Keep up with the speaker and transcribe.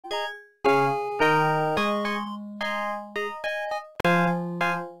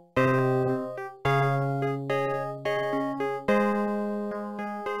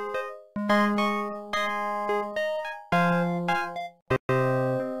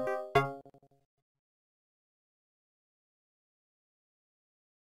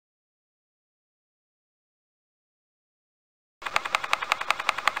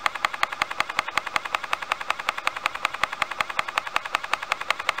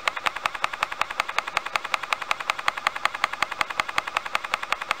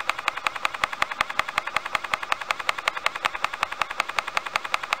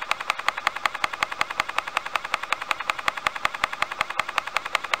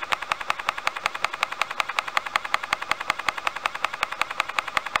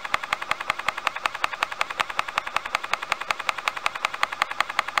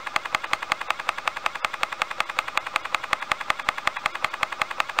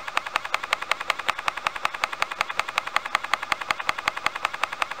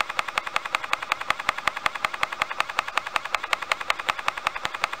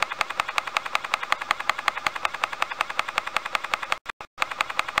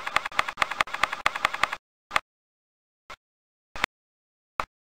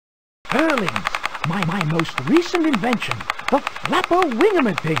Hurlings, my most recent invention, the Flapper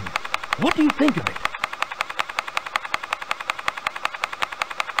Wingamating. What do you think of it?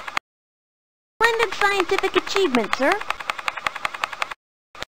 Splendid scientific achievement, sir.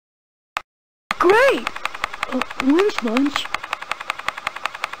 Great! Where's lunch?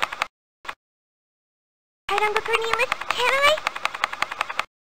 Right, Uncle Cornelius, can I?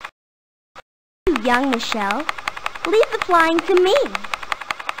 You young Michelle, leave the flying to me.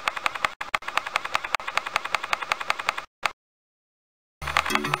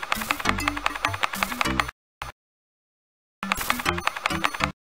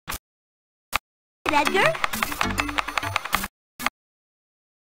 Edgar?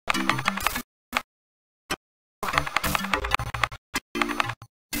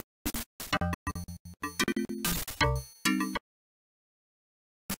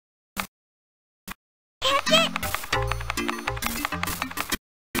 Catch it!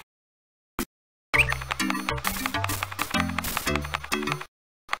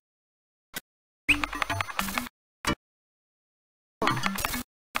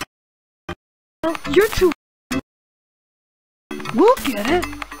 You're too... We'll get it.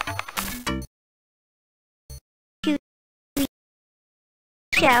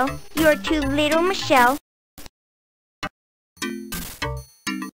 Michelle, you're too little, Michelle.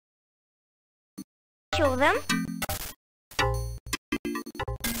 Show them.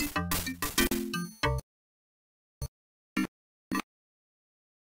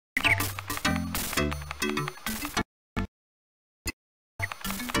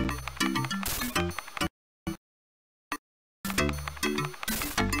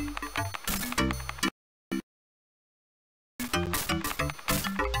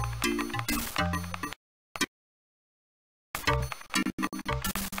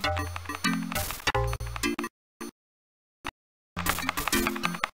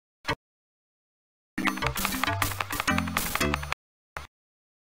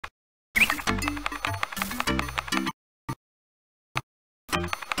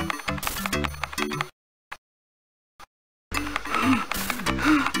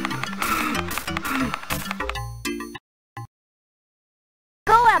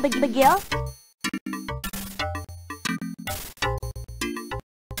 Go, Abigail.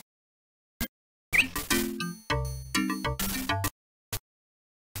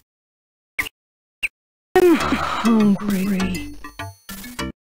 I'm hungry.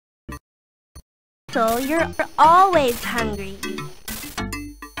 So you're always hungry.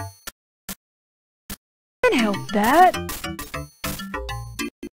 Can't help that.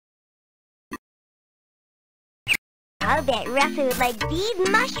 I'll bet Russell would like these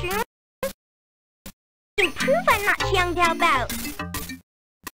mushrooms. To prove I'm not young to help out.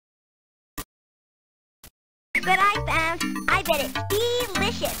 But I bet it's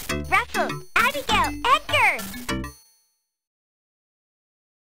delicious. Russell, Abigail, Edgar.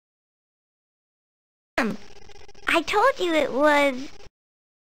 I told you it was...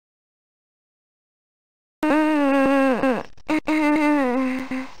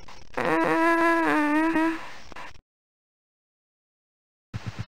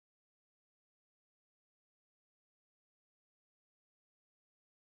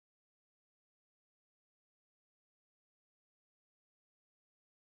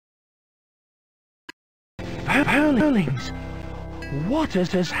 Hurlings, what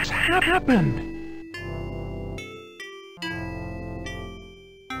has happened?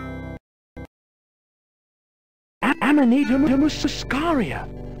 Amanita muscaria.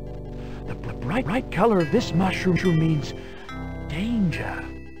 The bright color of this mushroom means danger.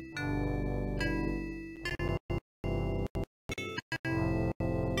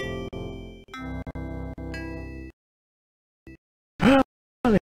 I'm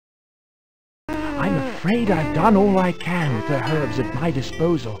afraid I've done all I can with the herbs at my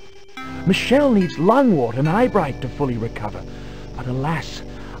disposal. Michelle needs lungwort and eyebright to fully recover, but alas,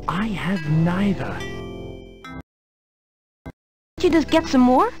 I have neither. Did you just get some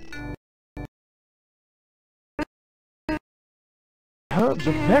more? Herbs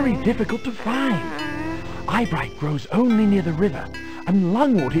are very difficult to find. Eyebright grows only near the river, and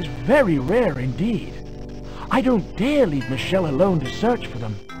lungwort is very rare indeed. I don't dare leave Michelle alone to search for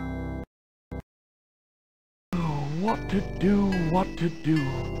them. Oh, what to do, what to do.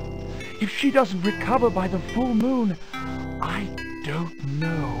 If she doesn't recover by the full moon, I don't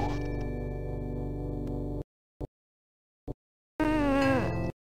know.